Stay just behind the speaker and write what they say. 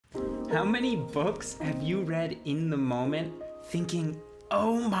How many books have you read in the moment thinking,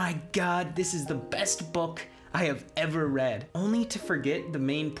 oh my God, this is the best book I have ever read, only to forget the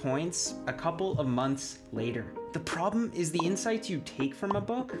main points a couple of months later? The problem is the insights you take from a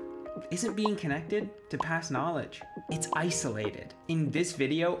book isn't being connected to past knowledge. It's isolated. In this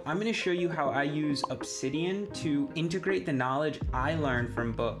video, I'm gonna show you how I use Obsidian to integrate the knowledge I learned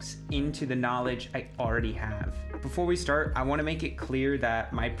from books into the knowledge I already have. Before we start, I wanna make it clear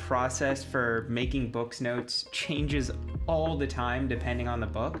that my process for making books notes changes all the time depending on the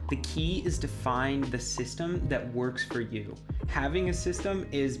book. The key is to find the system that works for you. Having a system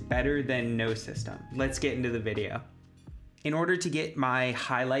is better than no system. Let's get into the video. In order to get my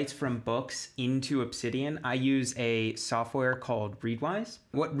highlights from books into Obsidian, I use a software called Readwise.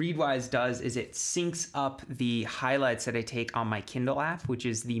 What Readwise does is it syncs up the highlights that I take on my Kindle app, which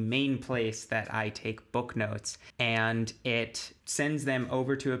is the main place that I take book notes, and it sends them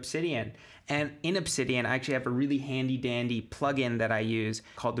over to Obsidian. And in Obsidian, I actually have a really handy dandy plugin that I use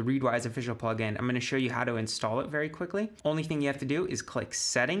called the Readwise official plugin. I'm gonna show you how to install it very quickly. Only thing you have to do is click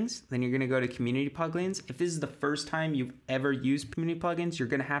settings, then you're gonna go to community plugins. If this is the first time you've ever used community plugins, you're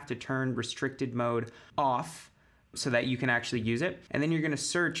gonna have to turn restricted mode off so that you can actually use it. And then you're gonna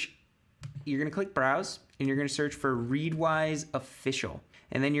search, you're gonna click browse, and you're gonna search for Readwise official.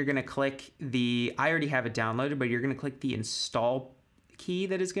 And then you're gonna click the, I already have it downloaded, but you're gonna click the install key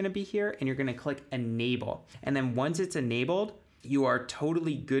that is going to be here, and you're going to click enable. And then once it's enabled, you are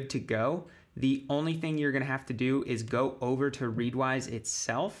totally good to go. The only thing you're going to have to do is go over to Readwise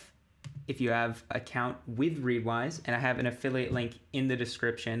itself if you have an account with Readwise, and I have an affiliate link in the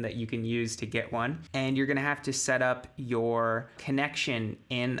description that you can use to get one. And you're going to have to set up your connection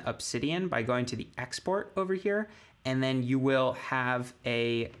in Obsidian by going to the export over here, and then you will have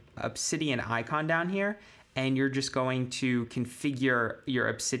a Obsidian icon down here, and you're just going to configure your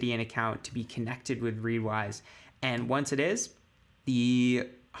Obsidian account to be connected with Readwise. And once it is, the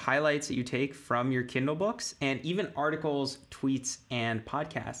highlights that you take from your Kindle books and even articles, tweets, and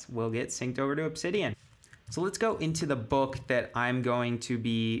podcasts will get synced over to Obsidian. So let's go into the book that I'm going to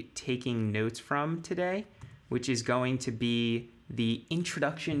be taking notes from today, which is going to be the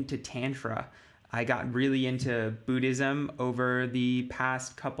Introduction to Tantra. I got really into Buddhism over the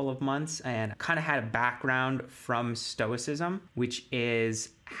past couple of months and kind of had a background from Stoicism, which is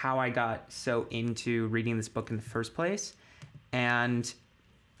how I got so into reading this book in the first place. And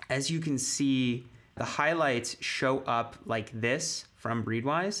as you can see, the highlights show up like this from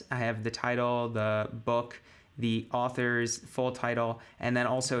Readwise. I have the title, the book, the author's full title, and then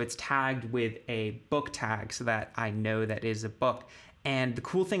also it's tagged with a book tag so that I know that is a book. And the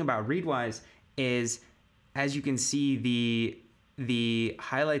cool thing about Readwise is, as you can see, the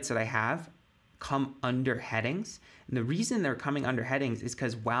highlights that I have come under headings. And the reason they're coming under headings is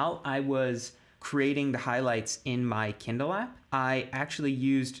because while I was creating the highlights in my Kindle app, I actually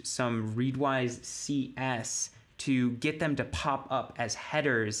used some Readwise CS to get them to pop up as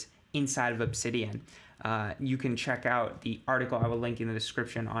headers inside of Obsidian. You can check out the article I will link in the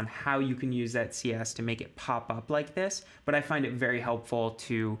description on how you can use that CS to make it pop up like this, but I find it very helpful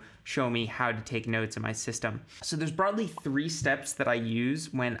to show me how to take notes in my system. So there's broadly 3 steps that I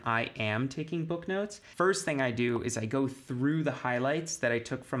use when I am taking book notes. First thing I do is I go through the highlights that I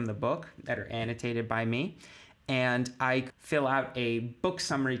took from the book that are annotated by me, and I fill out a book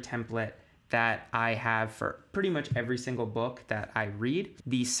summary template that I have for pretty much every single book that I read.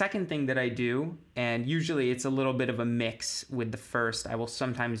 The second thing that I do, and usually it's a little bit of a mix with the first, I will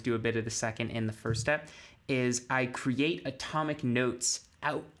sometimes do a bit of the second in the first step, is I create atomic notes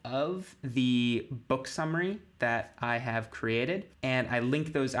out of the book summary that I have created, and I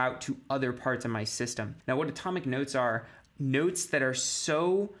link those out to other parts of my system. Now, what atomic notes are, notes that are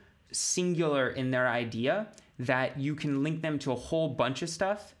so singular in their idea that you can link them to a whole bunch of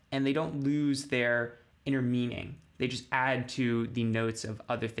stuff and they don't lose their inner meaning. They just add to the notes of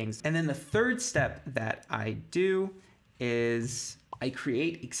other things. And then the third step that I do is I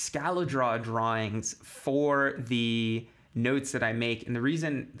create Excalidraw drawings for the notes that I make. And the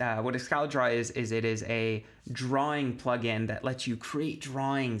reason what Excalidraw is it is a drawing plugin that lets you create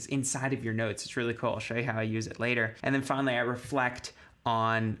drawings inside of your notes. It's really cool. I'll show you how I use it later. And then finally, I reflect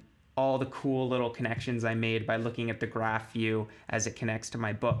on all the cool little connections I made by looking at the graph view as it connects to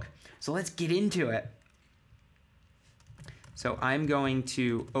my book. So let's get into it. So I'm going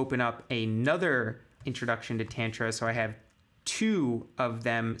to open up another Introduction to Tantra. So I have 2 of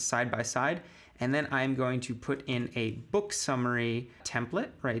them side by side. And then I'm going to put in a book summary template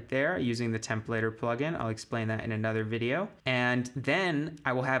right there using the Templator plugin. I'll explain that in another video. And then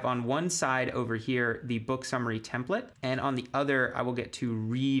I will have on one side over here the book summary template, and on the other I will get to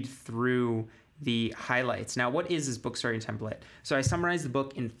read through the highlights. Now, what is this book summary template? So I summarize the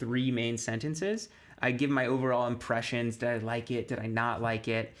book in 3 main sentences. I give my overall impressions. Did I like it? Did I not like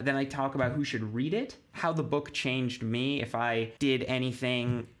it? Then I talk about who should read it, how the book changed me, if I did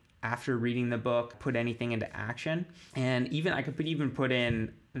anything after reading the book, put anything into action. And even I could even put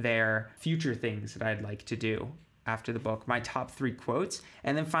in there future things that I'd like to do after the book, my top 3 quotes.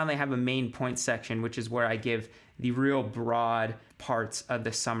 And then finally I have a main point section, which is where I give the real broad parts of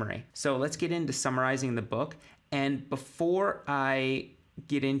the summary. So let's get into summarizing the book. And before I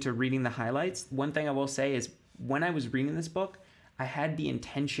get into reading the highlights, one thing I will say is when I was reading this book, I had the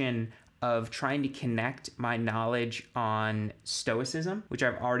intention of trying to connect my knowledge on Stoicism, which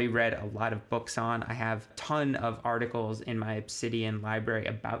I've already read a lot of books on. I have a ton of articles in my Obsidian library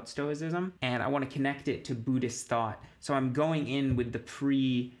about Stoicism, and I want to connect it to Buddhist thought. So I'm going in with the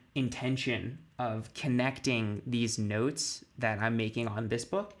pre-intention of connecting these notes that I'm making on this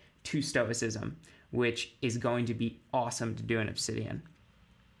book to Stoicism, which is going to be awesome to do in Obsidian.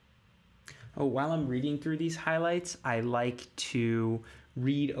 Oh, while I'm reading through these highlights, I like to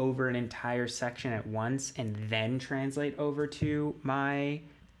read over an entire section at once and then translate over to my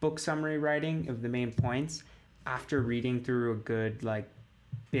book summary writing of the main points after reading through a good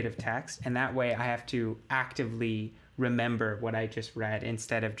bit of text. And that way I have to actively remember what I just read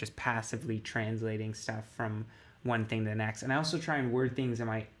instead of just passively translating stuff from one thing to the next. And I also try and word things in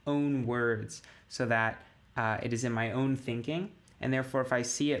my own words so that it is in my own thinking. And therefore, if I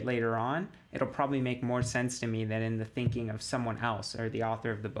see it later on, it'll probably make more sense to me than in the thinking of someone else or the author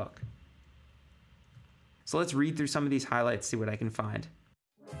of the book. So let's read through some of these highlights, see what I can find.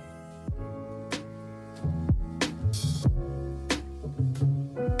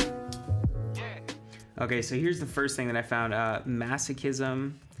 Okay, so here's the first thing that I found.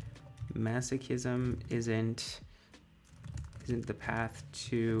 Masochism isn't the path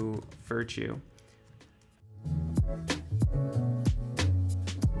to virtue.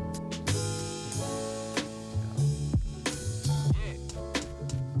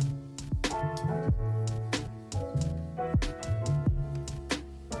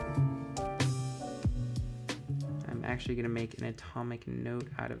 Actually going to make an atomic note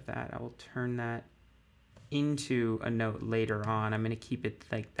out of that. I will turn that into a note later on. I'm going to keep it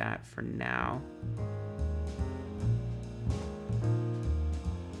like that for now.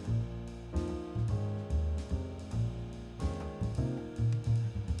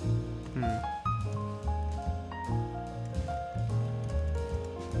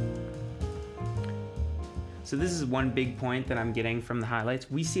 So this is one big point that I'm getting from the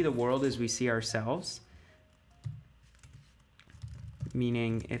highlights. We see the world as we see ourselves.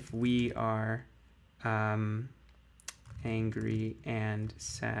 Meaning if we are angry and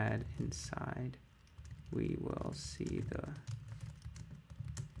sad inside, we will see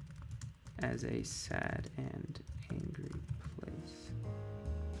as a sad and angry place.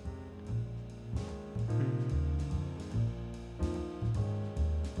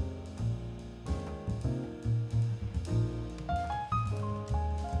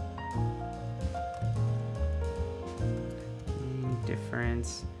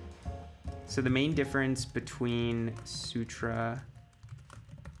 Difference. So the main difference between Sutra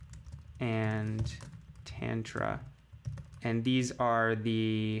and Tantra, and these are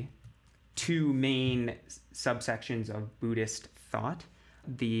the 2 main subsections of Buddhist thought.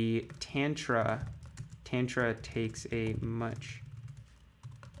 The Tantra takes a much,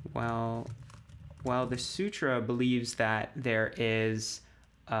 while the Sutra believes that there is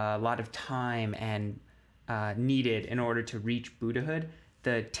a lot of time and needed in order to reach Buddhahood,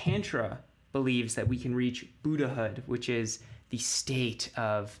 the Tantra believes that we can reach Buddhahood, which is the state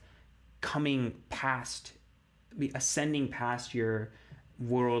of ascending past your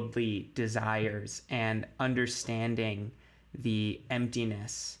worldly desires and understanding the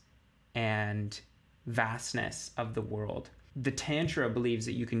emptiness and vastness of the world. The Tantra believes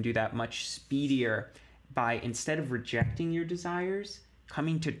that you can do that much speedier by, instead of rejecting your desires,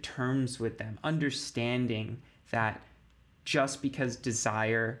 coming to terms with them, understanding that just because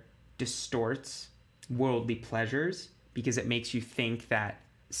desire distorts worldly pleasures, because it makes you think that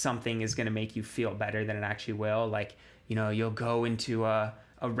something is going to make you feel better than it actually will. Like, you'll go into a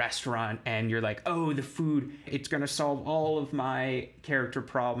restaurant and you're like, oh, the food, it's going to solve all of my character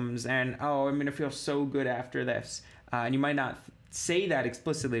problems, and oh, I'm going to feel so good after this. And you might not say that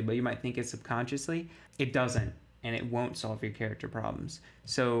explicitly, but you might think it subconsciously. It doesn't. And it won't solve your character problems.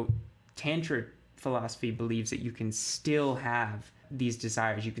 So Tantra philosophy believes that you can still have these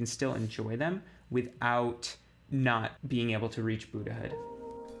desires, you can still enjoy them without not being able to reach Buddhahood.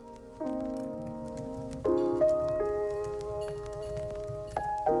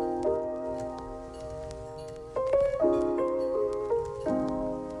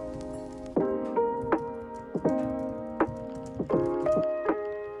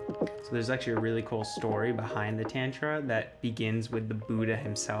 So there's actually a really cool story behind the Tantra that begins with the Buddha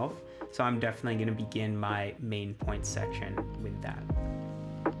himself. So I'm definitely going to begin my main point section with that.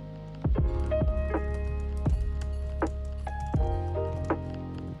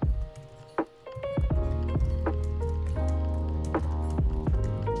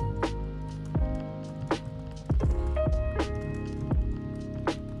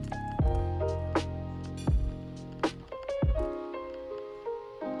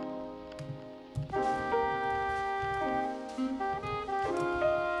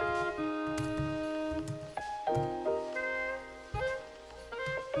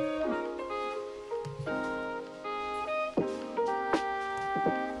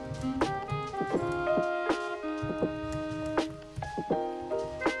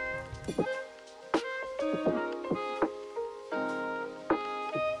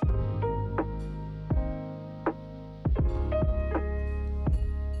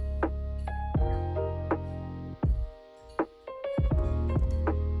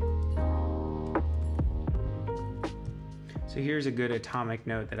 So here's a good atomic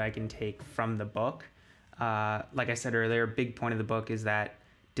note that I can take from the book. Like I said earlier, a big point of the book is that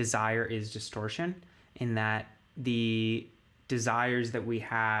desire is distortion, in that the desires that we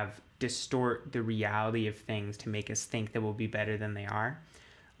have distort the reality of things to make us think that we'll be better than they are.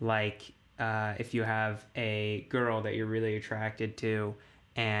 Like if you have a girl that you're really attracted to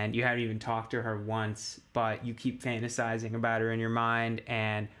and you haven't even talked to her once, but you keep fantasizing about her in your mind,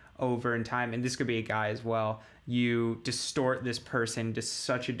 and over in time, and this could be a guy as well, you distort this person to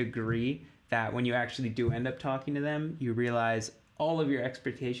such a degree that when you actually do end up talking to them, you realize all of your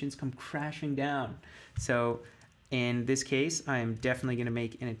expectations come crashing down. So in this case, I'm definitely going to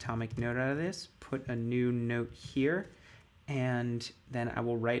make an atomic note out of this, put a new note here, and then I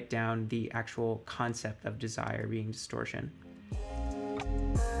will write down the actual concept of desire being distortion.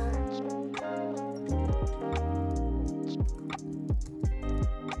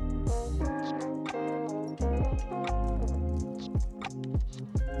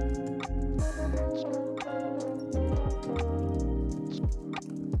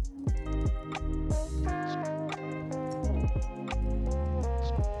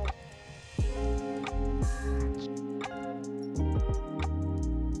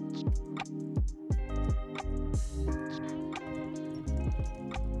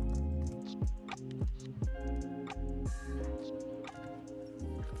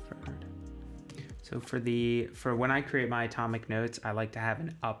 So for when I create my atomic notes, I like to have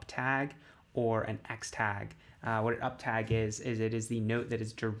an up tag or an X tag. What an up tag is it is the note that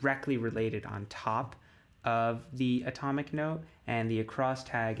is directly related on top of the atomic note, and the across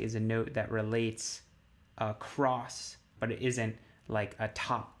tag is a note that relates across, but it isn't like a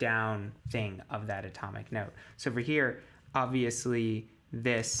top-down thing of that atomic note. So for here, obviously,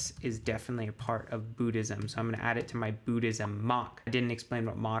 this is definitely a part of Buddhism. So I'm going to add it to my Buddhism MOC. I didn't explain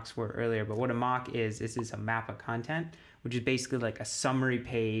what MOCs were earlier, but what a MOC is, this is a map of content, which is basically like a summary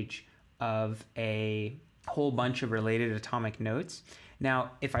page of a whole bunch of related atomic notes.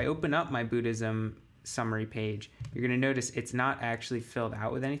 Now, if I open up my Buddhism summary page, you're going to notice it's not actually filled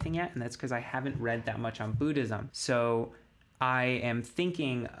out with anything yet, and that's because I haven't read that much on Buddhism. So I am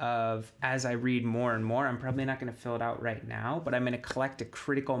thinking of, as I read more and more, I'm probably not going to fill it out right now, but I'm going to collect a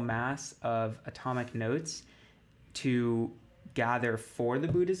critical mass of atomic notes to gather for the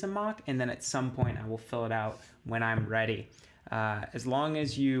Buddhism MOC, and then at some point I will fill it out when I'm ready. As long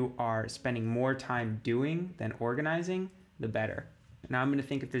as you are spending more time doing than organizing, the better. Now I'm going to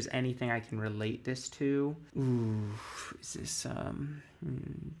think if there's anything I can relate this to. Ooh, is this,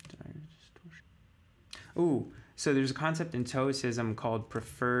 ooh. So there's a concept in Stoicism called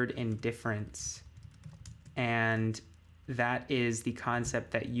preferred indifference, and that is the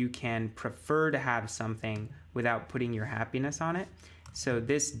concept that you can prefer to have something without putting your happiness on it. So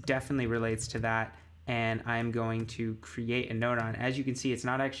this definitely relates to that, and I'm going to create a note on it. As you can see, it's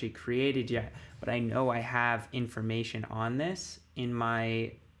not actually created yet, but I know I have information on this in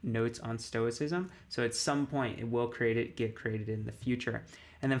my notes on Stoicism, so at some point it will get created in the future.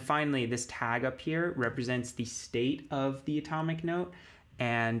 And then finally, this tag up here represents the state of the atomic note,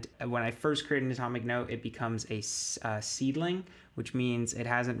 And when I first create an atomic note, it becomes a seedling, which means it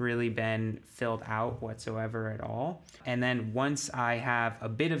hasn't really been filled out whatsoever at all. And then once I have a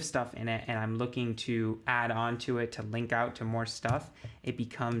bit of stuff in it and I'm looking to add on to it to link out to more stuff, it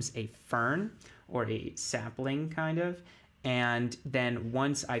becomes a fern or a sapling kind of. And then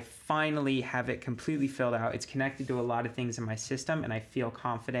once I finally have it completely filled out, it's connected to a lot of things in my system and I feel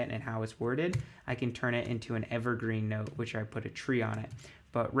confident in how it's worded, I can turn it into an evergreen note, which I put a tree on it.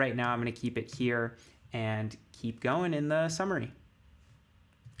 But right now I'm going to keep it here and keep going in the summary.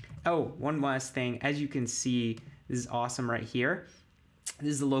 Oh, one last thing. As you can see, this is awesome right here.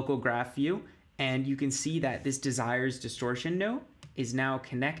 This is the local graph view, and you can see that this desires distortion note is now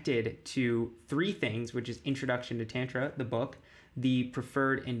connected to three things, which is Introduction to Tantra, the book, the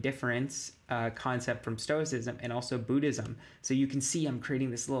preferred indifference concept from Stoicism, and also Buddhism. So you can see I'm creating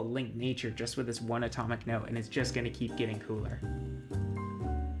this little linked nature just with this one atomic note, and it's just going to keep getting cooler.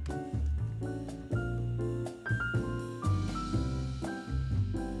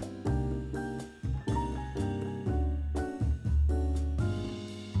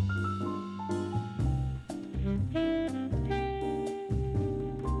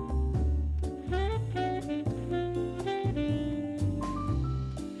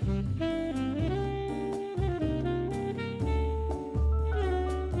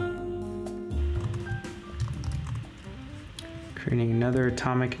 Creating another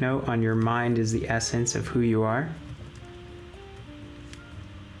atomic note on your mind is the essence of who you are.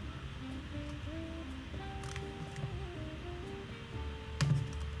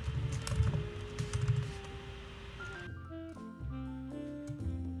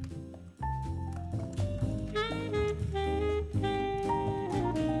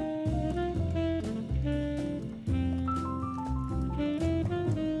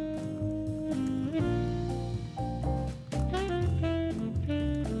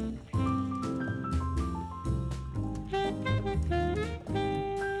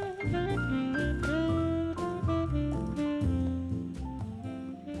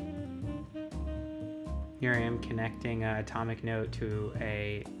 Here I am connecting an atomic note to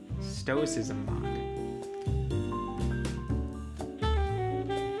a Stoicism MOC.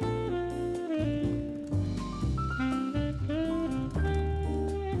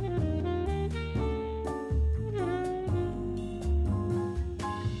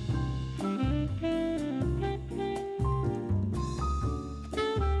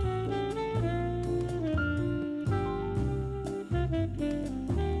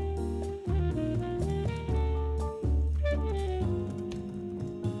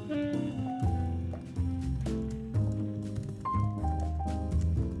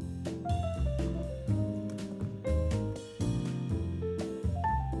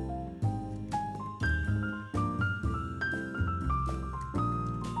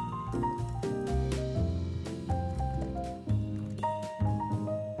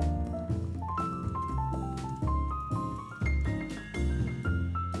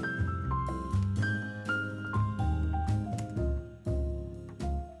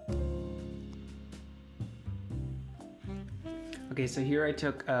 Okay, so here I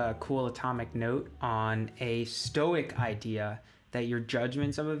took a cool atomic note on a Stoic idea that your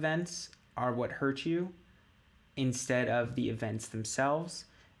judgments of events are what hurt you instead of the events themselves.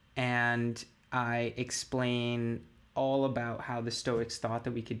 And I explain all about how the Stoics thought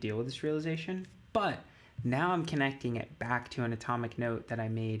that we could deal with this realization. But now I'm connecting it back to an atomic note that I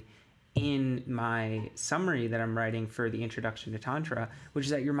made in my summary that I'm writing for the Introduction to Tantra, which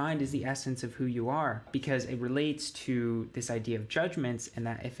is that your mind is the essence of who you are, because it relates to this idea of judgments, and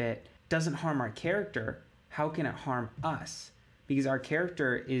that if it doesn't harm our character, how can it harm us? Because our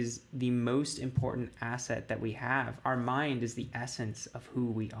character is the most important asset that we have. Our mind is the essence of who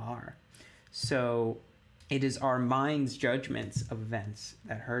we are. So it is our mind's judgments of events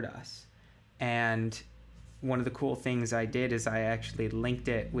that hurt us. And one of the cool things I did is I actually linked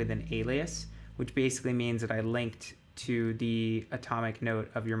it with an alias, which basically means that I linked to the atomic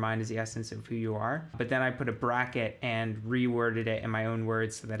note of your mind is the essence of who you are. But then I put a bracket and reworded it in my own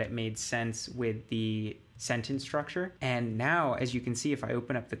words so that it made sense with the sentence structure. And now, as you can see, if I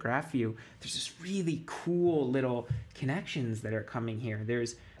open up the graph view, there's just really cool little connections that are coming here.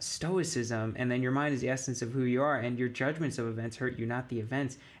 There's Stoicism, and then your mind is the essence of who you are, and your judgments of events hurt you, not the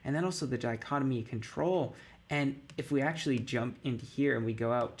events. And then also the dichotomy of control. And if we actually jump into here and we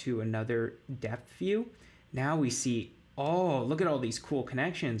go out to another depth view, now we see, oh, look at all these cool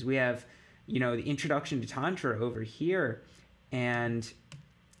connections. We have, you know, the Introduction to Tantra over here, and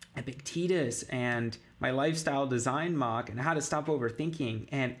Epictetus, and my lifestyle design MOC, and how to stop overthinking,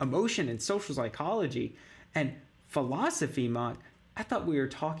 and emotion and social psychology, and philosophy MOC. I thought we were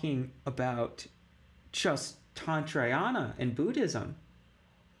talking about just Tantrayana and Buddhism.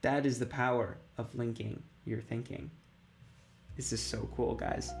 That is the power of linking your thinking. This is so cool,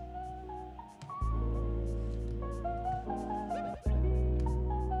 guys.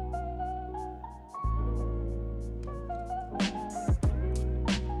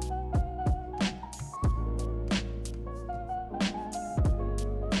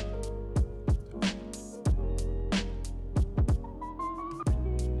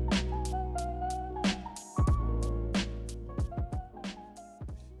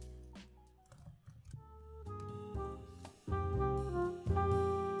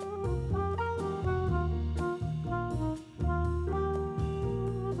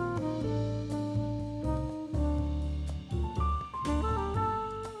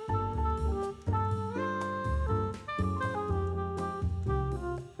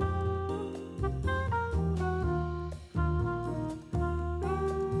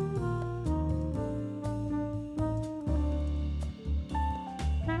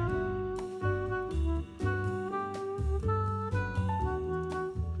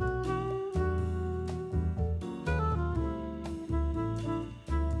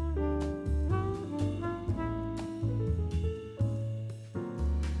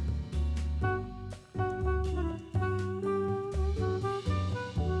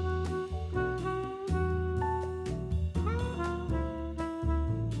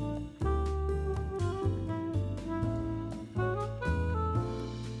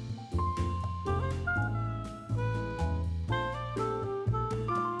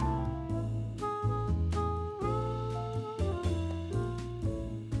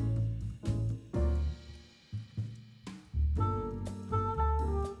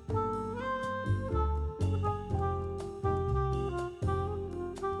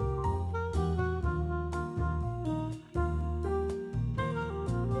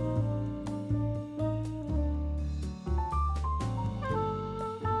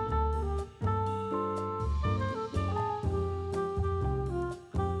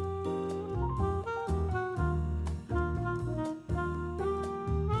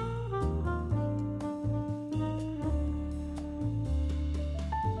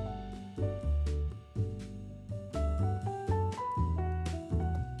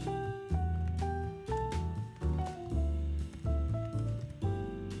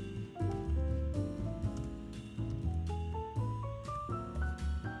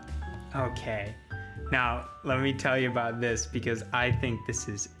 Okay, now let me tell you about this because I think this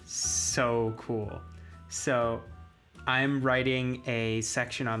is so cool. So I'm writing a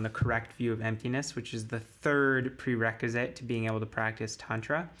section on the correct view of emptiness, which is the third prerequisite to being able to practice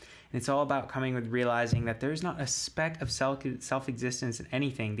Tantra. And it's all about coming with realizing that there's not a speck of self-existence in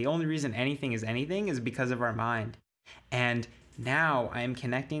anything. The only reason anything is because of our mind. And now I am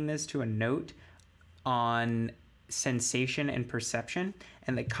connecting this to a note on sensation and perception,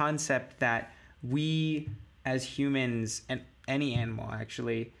 and the concept that we as humans, and any animal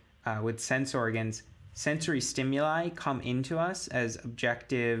actually, with sense organs, sensory stimuli come into us as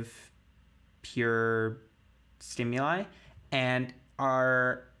objective, pure stimuli, and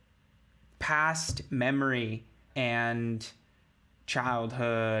our past memory and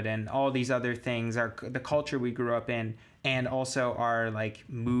childhood and all these other things, the culture we grew up in, and also our like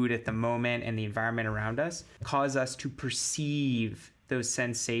mood at the moment and the environment around us, cause us to perceive those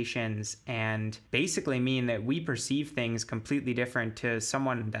sensations and basically mean that we perceive things completely different to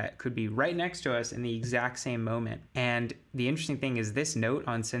someone that could be right next to us in the exact same moment. And the interesting thing is this note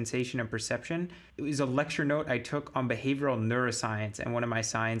on sensation and perception, it was a lecture note I took on behavioral neuroscience in one of my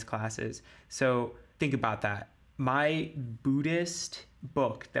science classes. So think about that. My Buddhist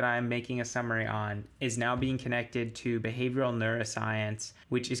book that I'm making a summary on is now being connected to behavioral neuroscience,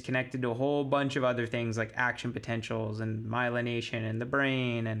 which is connected to a whole bunch of other things like action potentials and myelination and the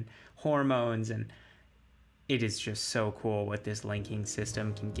brain and hormones. And it is just so cool what this linking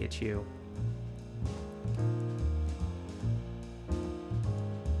system can get you.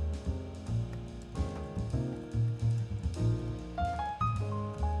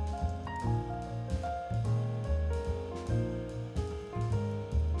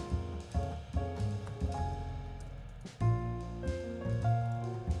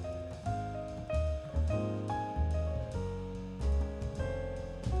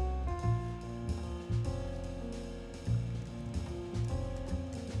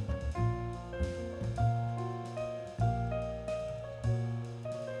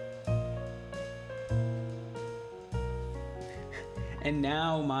 And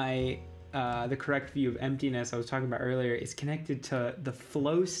now my the correct view of emptiness I was talking about earlier is connected to the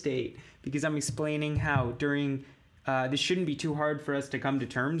flow state, because I'm explaining how during this shouldn't be too hard for us to come to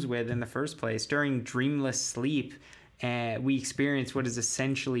terms with in the first place. During dreamless sleep, we experience what is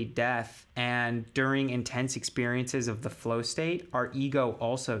essentially death, and during intense experiences of the flow state, our ego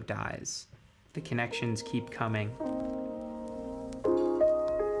also dies. The connections keep coming.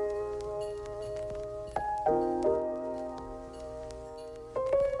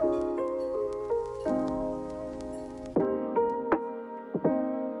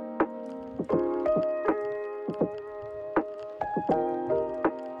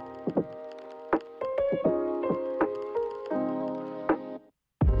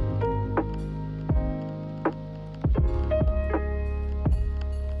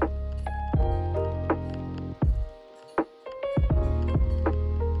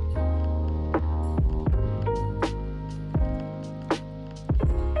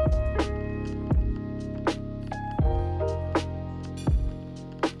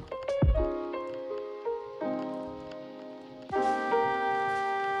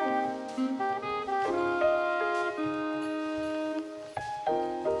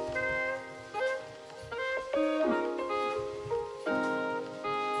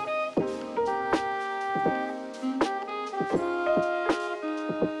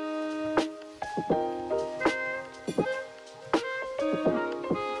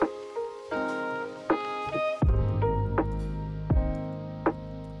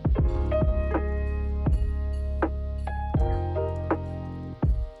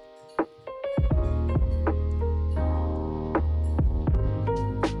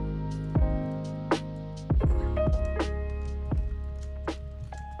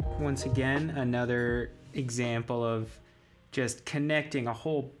 Once again, another example of just connecting a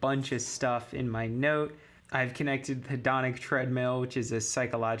whole bunch of stuff in my note. I've connected the hedonic treadmill, which is a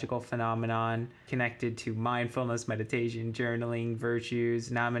psychological phenomenon, connected to mindfulness, meditation, journaling,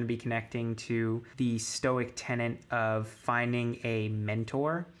 virtues. Now I'm going to be connecting to the Stoic tenet of finding a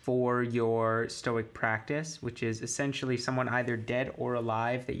mentor for your Stoic practice, which is essentially someone either dead or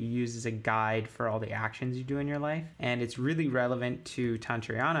alive that you use as a guide for all the actions you do in your life. And it's really relevant to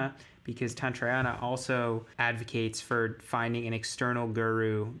Tantrayana, because Tantrayana also advocates for finding an external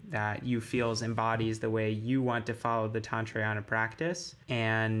guru that you feel embodies the way you want to follow the Tantrayana practice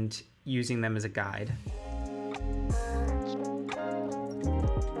and using them as a guide.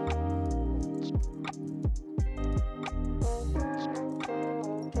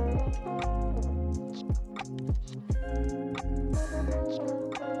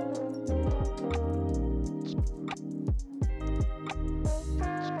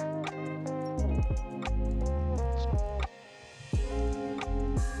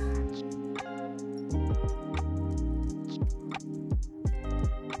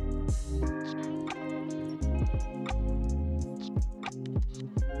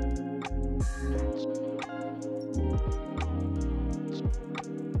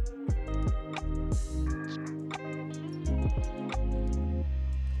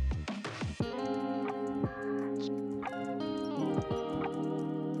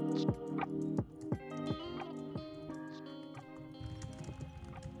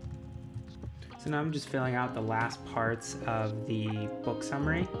 So now I'm just filling out the last parts of the book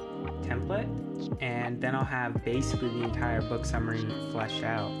summary template, and then I'll have basically the entire book summary fleshed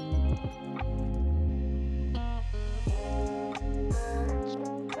out.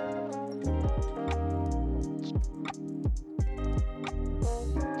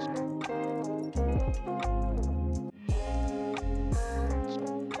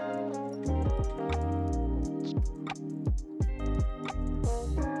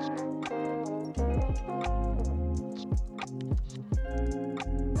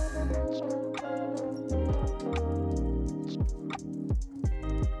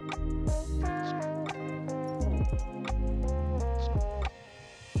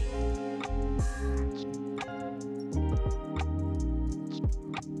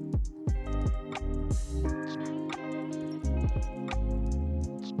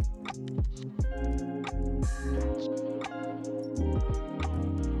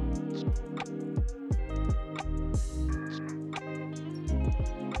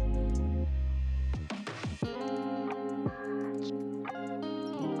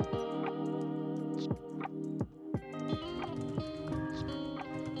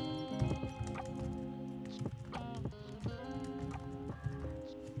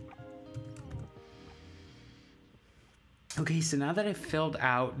 Okay, so now that I've filled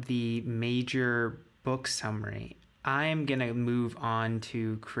out the major book summary, I'm going to move on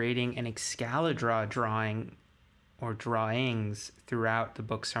to creating an Excalidraw drawing or drawings throughout the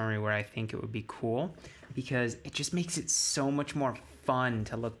book summary where I think it would be cool, because it just makes it so much more fun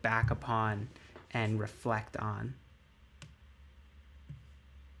to look back upon and reflect on.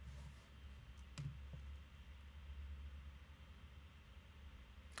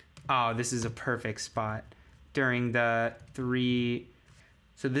 Oh, this is a perfect spot. During the three...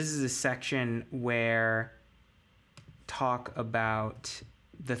 So this is a section where talk about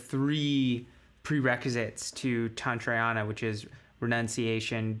the three prerequisites to Tantrayana, which is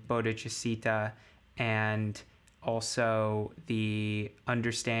renunciation, bodhicitta, and also the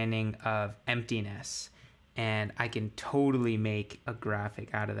understanding of emptiness. And I can totally make a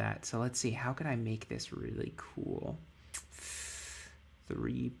graphic out of that. So let's see, how can I make this really cool?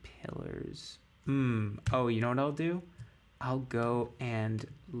 3 pillars. Oh, you know what I'll do? I'll go and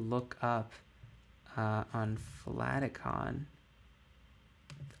look up on Flaticon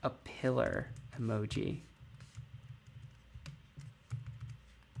a pillar emoji.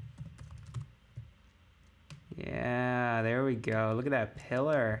 Yeah, there we go. Look at that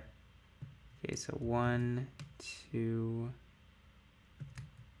pillar. Okay, so 1, 2,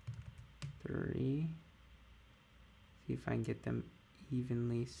 3. See if I can get them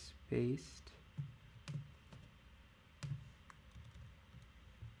evenly spaced.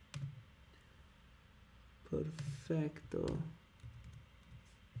 Perfecto.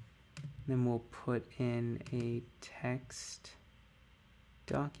 Then we'll put in a text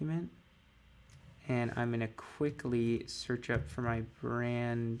document. And I'm going to quickly search up for my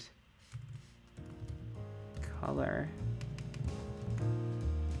brand color.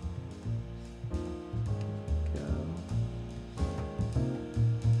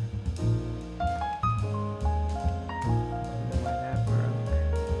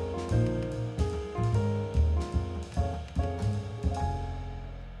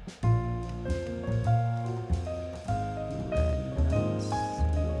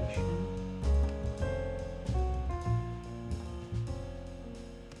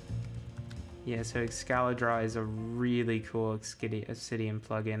 Yeah, so Excalidraw is a really cool Obsidian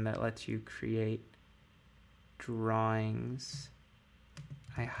plugin that lets you create drawings.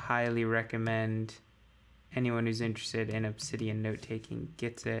 I highly recommend anyone who's interested in Obsidian note-taking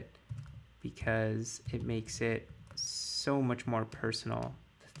gets it, because it makes it so much more personal,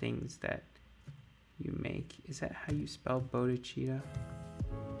 the things that you make. Is that how you spell bodhicitta?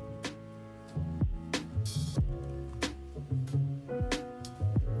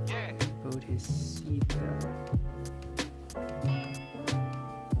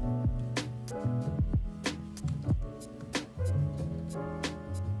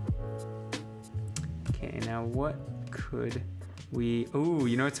 Okay, now what could we... Oh,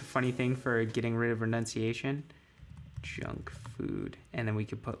 you know what's a funny thing for getting rid of renunciation? Junk food. And then we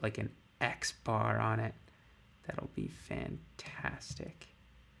could put like an X bar on it. That'll be fantastic.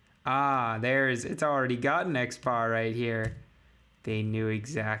 Ah, it's already got an X bar right here. They knew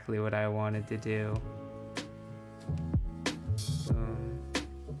exactly what I wanted to do.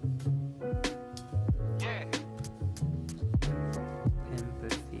 Yeah.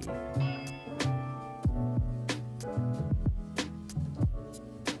 Empathy.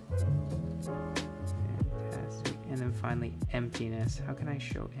 Fantastic. And then finally, emptiness. How can I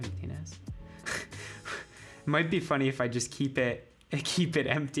show emptiness? It might be funny if I just keep it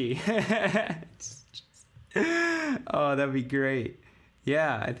empty. Oh, that'd be great.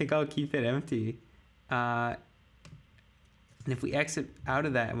 Yeah, I think I'll keep it empty. And if we exit out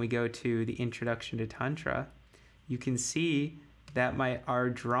of that and we go to the introduction to Tantra, you can see that our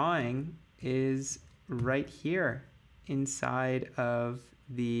drawing is right here inside of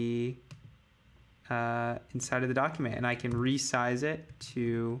the document, and I can resize it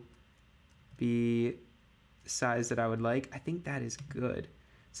to be the size that I would like. I think that is good.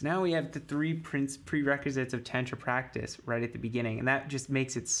 So now we have the 3 prerequisites of Tantra practice right at the beginning, and that just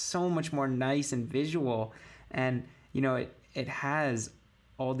makes it so much more nice and visual. And, you know, it has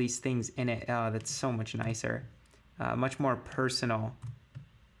all these things in it. Oh, that's so much nicer. Much more personal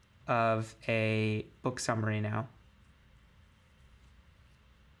of a book summary now.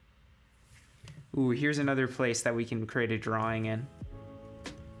 Ooh, here's another place that we can create a drawing in.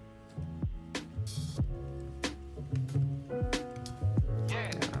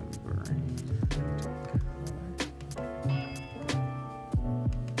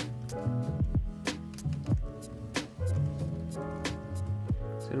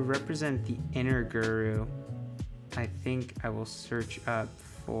 To represent the inner guru, I think I will search up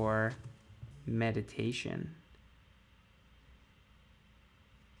for meditation.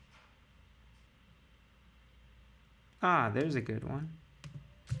 Ah, there's a good one.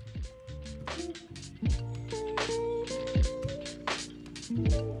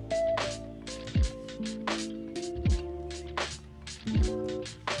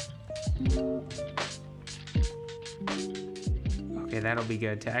 Okay, that'll be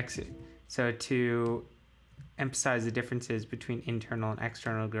good to exit. So to emphasize the differences between internal and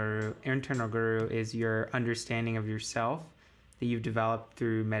external guru. Internal guru is your understanding of yourself that you've developed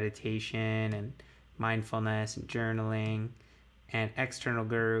through meditation and mindfulness and journaling. And external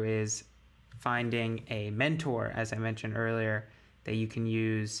guru is finding a mentor, as I mentioned earlier, that you can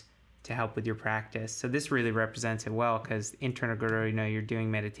use to help with your practice. So this really represents it well, because internal guru, you know, you're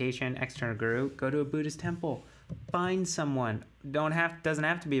doing meditation. External guru, go to a Buddhist temple, find someone. Doesn't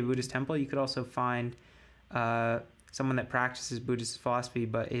have to be a Buddhist temple. You could also find someone that practices Buddhist philosophy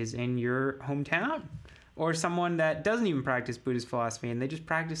but is in your hometown, or someone that doesn't even practice Buddhist philosophy and they just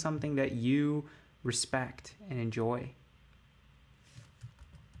practice something that you respect and enjoy.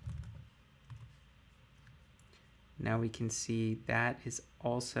 Now we can see that is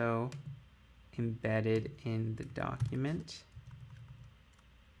also embedded in the document.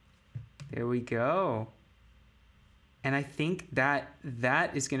 There we go. And I think that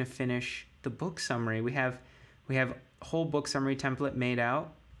is going to finish the book summary. We have a whole book summary template made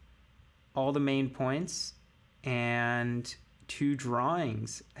out, all the main points, and 2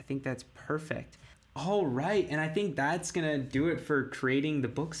 drawings. I think that's perfect. All right, and I think that's going to do it for creating the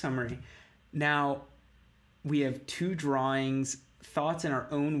book summary. Now, we have 2 drawings, thoughts in our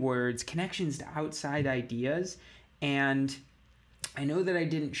own words, connections to outside ideas, and I know that I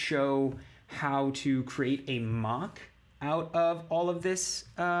didn't show how to create a mock out of all of this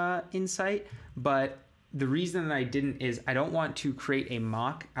insight, but the reason that I didn't is I don't want to create a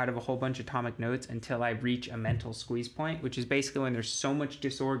mock out of a whole bunch of atomic notes until I reach a mental squeeze point, which is basically when there's so much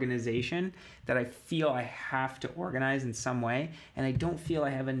disorganization that I feel I have to organize in some way, and I don't feel I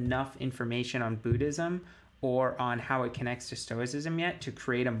have enough information on Buddhism or on how it connects to Stoicism yet to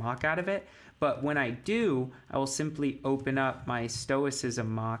create a mock out of it. But when I do, I will simply open up my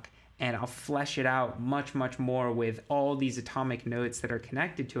Stoicism mock and I'll flesh it out much, much more with all these atomic notes that are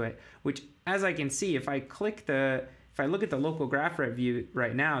connected to it, which, as I can see, if I look at the local graph view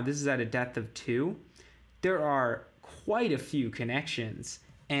right now, this is at a depth of 2. There are quite a few connections.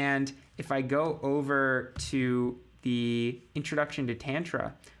 And if I go over to the Introduction to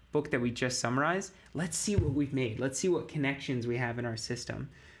Tantra book that we just summarized, let's see what we've made. Let's see what connections we have in our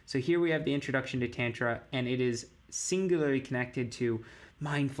system. So here we have the Introduction to Tantra, and it is singularly connected to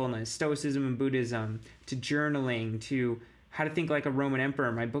mindfulness, Stoicism and Buddhism, to journaling, to how to think like a Roman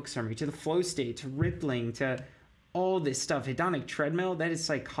emperor, my book summary, to the flow state, to rippling, to all this stuff. Hedonic treadmill, that is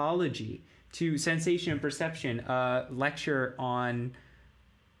psychology, to sensation and perception, a lecture on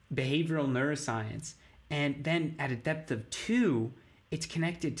behavioral neuroscience. And then at a depth of 2, it's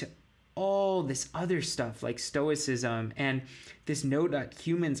connected to all this other stuff like Stoicism and this note that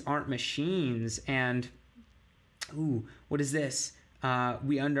humans aren't machines. And, ooh, what is this?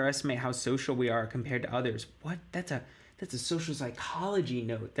 We underestimate how social we are compared to others. What? That's a social psychology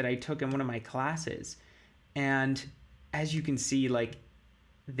note that I took in one of my classes. And as you can see, like,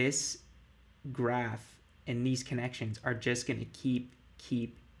 this graph and these connections are just going to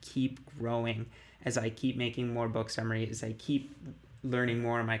keep growing as I keep making more book summaries, as I keep learning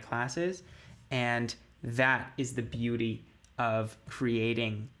more in my classes. And that is the beauty of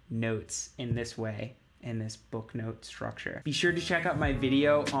creating notes in this way, in this book note structure. Be sure to check out my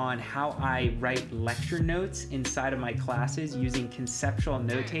video on how I write lecture notes inside of my classes using conceptual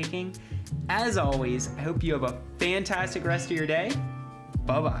note-taking. As always, I hope you have a fantastic rest of your day.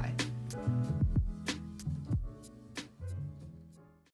 Bye-bye.